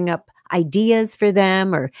or to bring up ideas for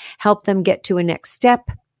them or help them get to a next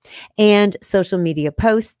step And social media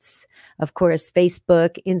posts, of course,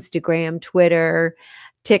 Facebook, Instagram, Twitter,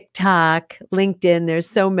 TikTok, LinkedIn. There's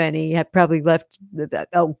so many. I've probably left.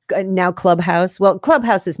 Oh, now Clubhouse. Well,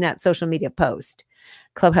 Clubhouse is not social media post.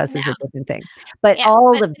 Clubhouse is a different thing. But Yeah,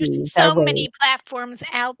 all but of there's these are so many ways. platforms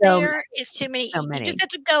out So, there. It's too many. so You just many. have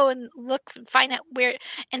to go and look and find out where.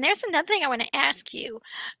 And there's another thing I want to ask you,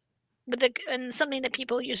 and something that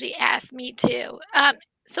people usually ask me too.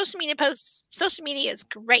 Social media posts, social media is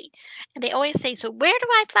great, and they always say, "So where do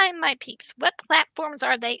I find my peeps? What platforms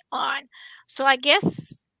are they on?" So I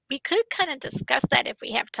guess we could kind of discuss that if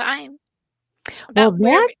we have time Well, about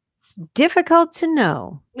where that's difficult to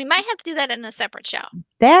know. we might have to do that in a separate show.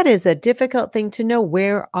 That is a difficult thing to know.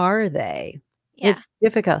 Where are they? Yeah. It's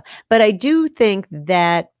difficult. But I do think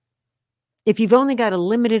that if you've only got a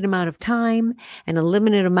limited amount of time and a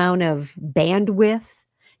limited amount of bandwidth,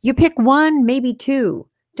 you pick one, maybe two.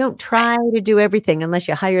 Don't try to do everything unless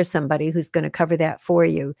you hire somebody who's going to cover that for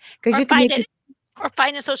you. Because Or you can find make it it. or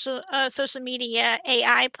find a social media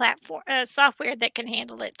AI platform software that can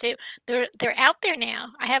handle it too. They're out there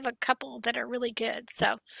now. I have a couple that are really good. So,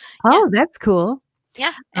 yeah. Oh, that's cool.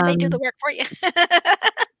 Yeah, and they do the Um, work for you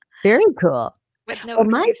Very cool. with no Well,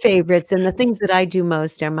 my excuses. favorites and the things that I do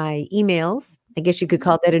most are my emails. I guess you could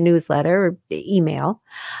call that a newsletter or email.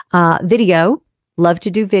 Video. Love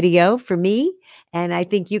to do video for me. And I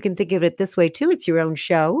think you can think of it this way too. It's your own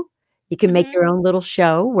show. You can make Mhm. your own little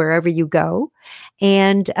show wherever you go.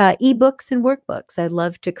 And ebooks and workbooks. I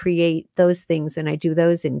love to create those things, and I do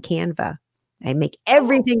those in Canva. I make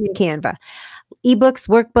everything in Canva. Ebooks,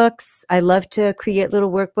 workbooks. I love to create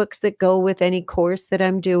little workbooks that go with any course that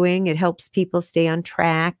I'm doing. It helps people stay on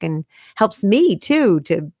track and helps me too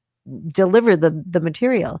to deliver the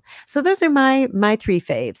material. So those are my three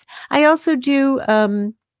faves. I also do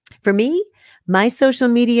for me, my social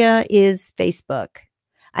media is Facebook.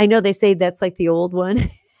 I know they say that's like the old one.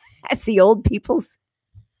 That's the old people's.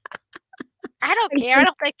 I don't I care.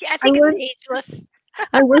 once I I think it's once ageless.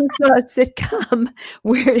 I once saw a sitcom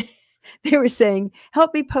where they were saying,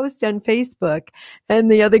 "Help me post on Facebook." And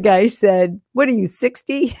the other guy said, "What are you,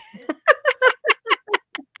 60?"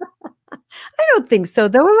 I don't think so,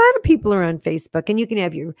 though. A lot of people are on Facebook, and you can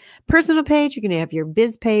have your personal page, you can have your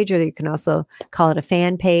biz page, or you can also call it a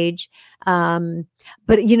fan page.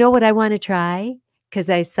 But you know what I want to try? Because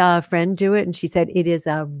I saw a friend do it, and she said it is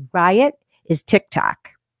a riot, is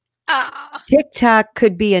TikTok. Ah, TikTok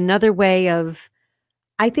could be another way of,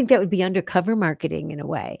 I think that would be undercover marketing in a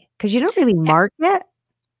way, because you don't really yeah, market,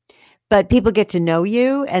 but people get to know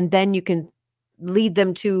you, and then you can lead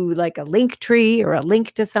them to like a link tree or a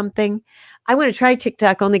link to something. I want to try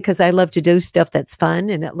TikTok only because I love to do stuff that's fun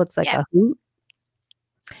and it looks like yeah, a hoot.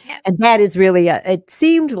 yeah, And that is really it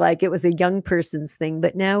seemed like it was a young person's thing,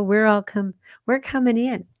 but now we're coming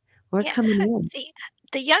in. We're yeah. coming in. See,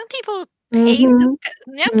 the young people Mhm.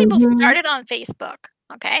 young people Mhm. started on Facebook,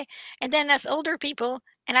 okay? And then us older people,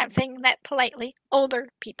 and I'm saying that politely, older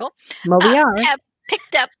people, Well, we are. have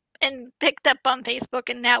picked up on Facebook,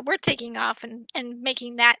 and now we're taking off and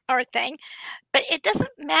making that our thing. But it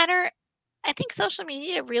doesn't matter. I think social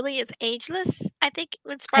media really is ageless. I think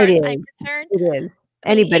as far It as I'm is. concerned. It is. I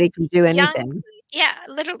mean, Anybody can do young anything. yeah,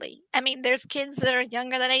 literally. I mean, there's kids that are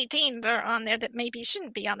younger than 18 that are on there that maybe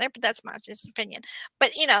shouldn't be on there, but that's my just opinion.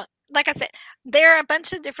 But, like I said, there are a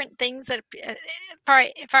bunch of different things that,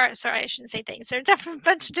 sorry, I shouldn't say things. There are different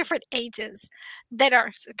bunch of different ages that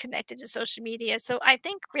are connected to social media. So I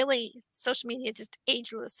think really social media is just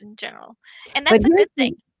ageless in general, and But that's a here's good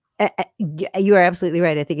thing. you are absolutely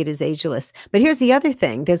right. I think it is ageless. But here's the other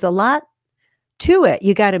thing. There's a lot to it.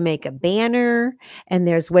 You got to make a banner, and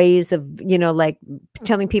there's ways of, like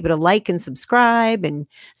telling people to like and subscribe, and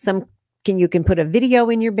you can put a video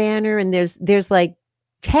in your banner, and there's like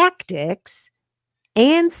tactics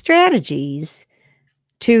and strategies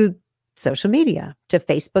to social media, to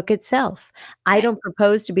Facebook itself. I Right. don't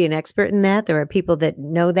propose to be an expert in that. There are people that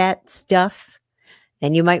know that stuff,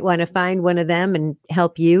 and you might want to find one of them and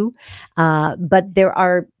help you. But there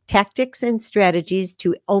are tactics and strategies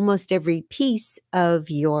to almost every piece of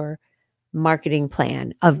your marketing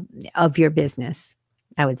plan of your business,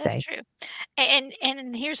 I would That's say. true.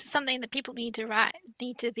 And here's something that people need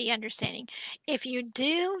to be understanding. If you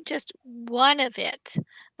do just one of it,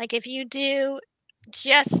 like if you do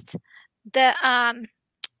just the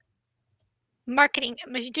marketing,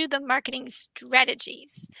 if you do the marketing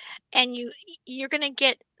strategies, and you're going to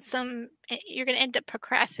get some, you're going to end up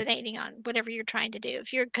procrastinating on whatever you're trying to do,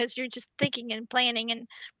 if you're, because you're just thinking and planning and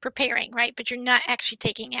preparing, right? But you're not actually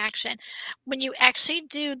taking action. When you actually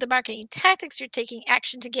do the marketing tactics, you're taking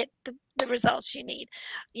action to get the results you need.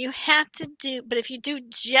 You have to do, but if you do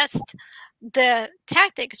just the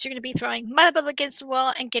tactics, you're going to be throwing mud up against the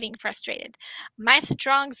wall and getting frustrated. My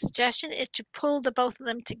strong suggestion is to pull the both of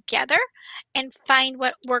them together and find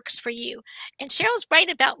what works for you. And Cheryl's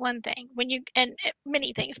right about one thing, when you, and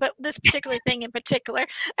many things, but this particular thing in particular,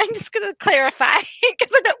 I'm just going to clarify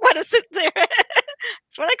because I don't want to sit there.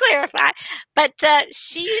 Just want to clarify. But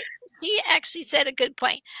she actually said a good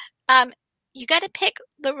point. You got to pick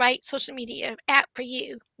the right social media app for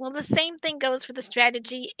you. Well, the same thing goes for the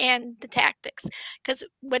strategy and the tactics, because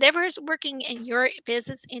whatever is working in your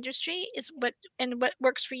business industry is what, and what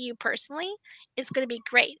works for you personally is going to be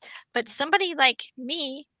great. But somebody like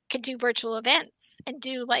me can do virtual events and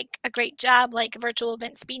do like a great job, like virtual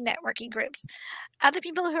event speed networking groups. Other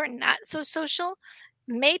people who are not so social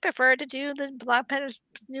may prefer to do the blog posts,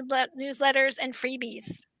 newsletters, and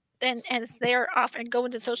freebies. And as they're often go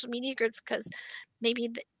into social media groups because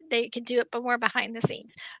maybe they can do it, but more behind the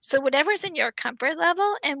scenes. So whatever's in your comfort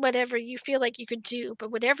level and whatever you feel like you could do,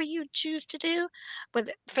 but whatever you choose to do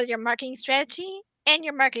for your marketing strategy and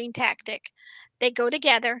your marketing tactic, they go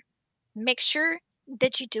together. Make sure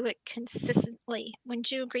that you do it consistently.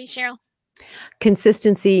 Wouldn't you agree, Sheryl?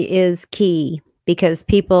 Consistency is key because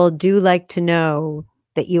people do like to know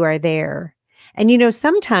that you are there. And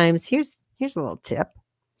sometimes here's a little tip.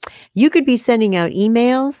 You could be sending out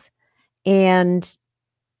emails and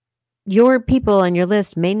your people on your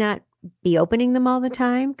list may not be opening them all the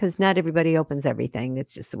time because not everybody opens everything.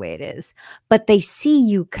 That's just the way it is. But they see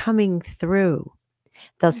you coming through.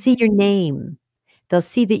 They'll see your name. They'll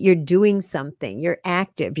see that you're doing something. You're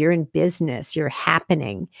active. You're in business. You're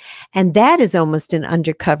happening. And that is almost an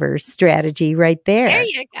undercover strategy right there. There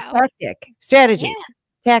you go. Tactic. Strategy.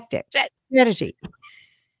 Yeah. Tactic. Strategy.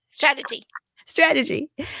 Strategy. Strategy.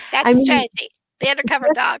 That's strategy. The undercover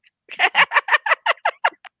dog.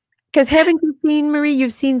 Because haven't you seen, Marie,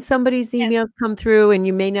 you've seen somebody's emails come through and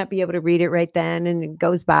you may not be able to read it right then and it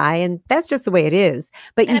goes by and that's just the way it is.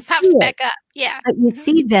 But and you it pops back up. Yeah. But you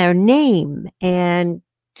see their name and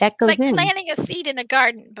that goes in. It's like in. planting a seed in a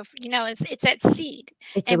garden. It's that seed.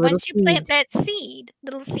 And once you plant that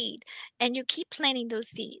little seed, and you keep planting those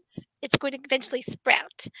seeds, it's going to eventually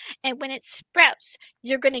sprout. And when it sprouts,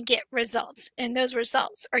 you're going to get results. And those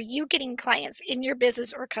results are you getting clients in your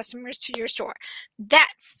business or customers to your store.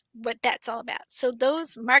 That's what that's all about. So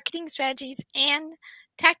those marketing strategies and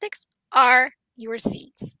tactics are your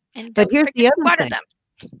seeds. And don't forget to water them.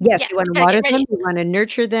 Yes, you want to water them, you want to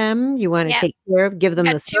nurture them, you want to take care of, give them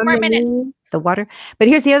the sun, 2 more minutes. The water. But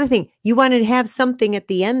here's the other thing. You want to have something at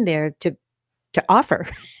the end there to offer.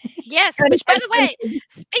 Yes, which by the way,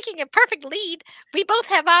 speaking of perfect lead, we both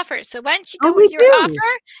have offers. So why don't you go with your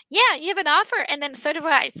offer? Yeah, you have an offer and then so do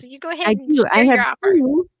I. So you go ahead and share your offer.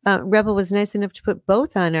 Two. Rebel was nice enough to put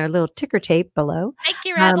both on our little ticker tape below. Thank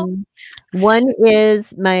you, Rebel. One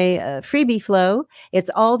is my freebie flow.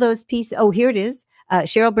 It's all those pieces. Oh, here it is.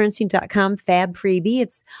 SherylBernstein.com fab freebie.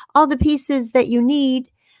 It's all the pieces that you need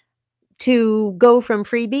to go from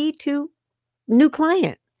freebie to new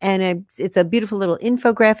client. And it's a beautiful little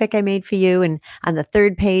infographic I made for you. And on the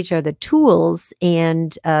third page are the tools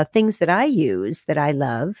and things that I use that I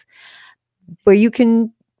love, where you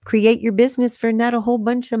can create your business for not a whole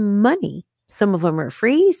bunch of money. Some of them are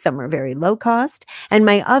free. Some are very low cost. And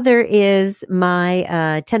my other is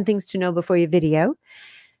my 10 things to know before your video.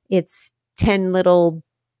 It's 10 little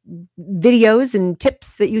videos and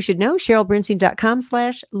tips that you should know.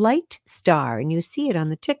 SherylBernstein.com/lightstar. And you see it on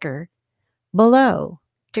the ticker below.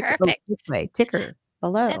 Perfect. Ticker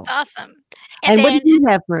below. That's awesome. And what do you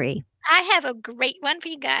have, Marie? I have a great one for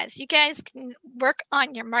you guys. You guys can work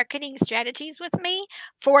on your marketing strategies with me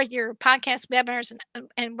for your podcast, webinars,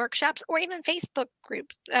 and workshops, or even Facebook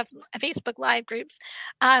groups, Facebook Live groups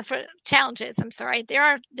for challenges. I'm sorry,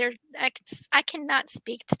 I cannot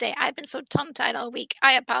speak today. I've been so tongue-tied all week.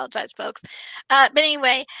 I apologize, folks. But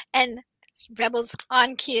anyway, and Rebels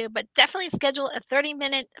on cue, but definitely schedule a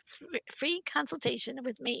 30-minute free consultation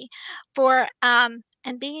with me for and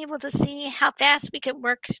being able to see how fast we can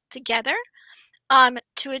work together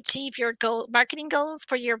to achieve your marketing goals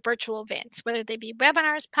for your virtual events, whether they be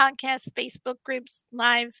webinars, podcasts, Facebook groups,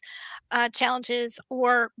 lives, challenges,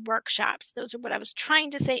 or workshops. Those are what I was trying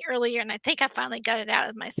to say earlier, and I think I finally got it out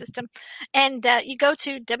of my system. And you go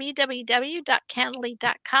to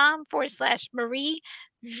www.calendly.com/Marie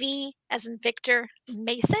V as in Victor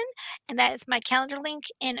Mason, and that is my calendar link.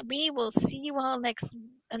 And we will see you all next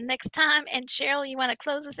time. And Sheryl, you want to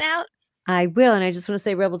close us out? I will. And I just want to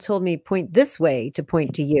say, Rebel told me point this way to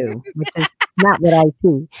point to you, which is not what I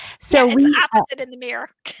see. So yeah, it's opposite in the mirror.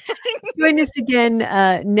 Join us again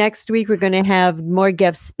next week. We're going to have more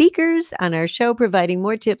guest speakers on our show, providing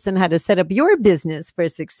more tips on how to set up your business for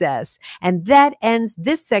success. And that ends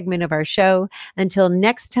this segment of our show. Until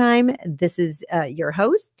next time, this is your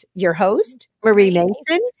host, Marie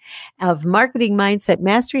Mason of Marketing Mindset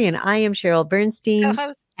Mastery. And I am Sheryl Bernstein.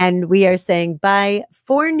 Co-host. And we are saying bye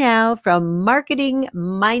for now from Marketing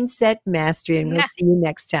Mindset Mastery. And we'll see you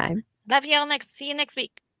next time. Love you all. See you next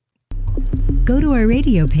week. Go to our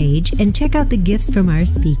radio page and check out the gifts from our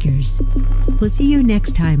speakers. We'll see you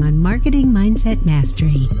next time on Marketing Mindset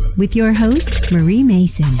Mastery with your host, Marie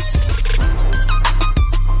Mason.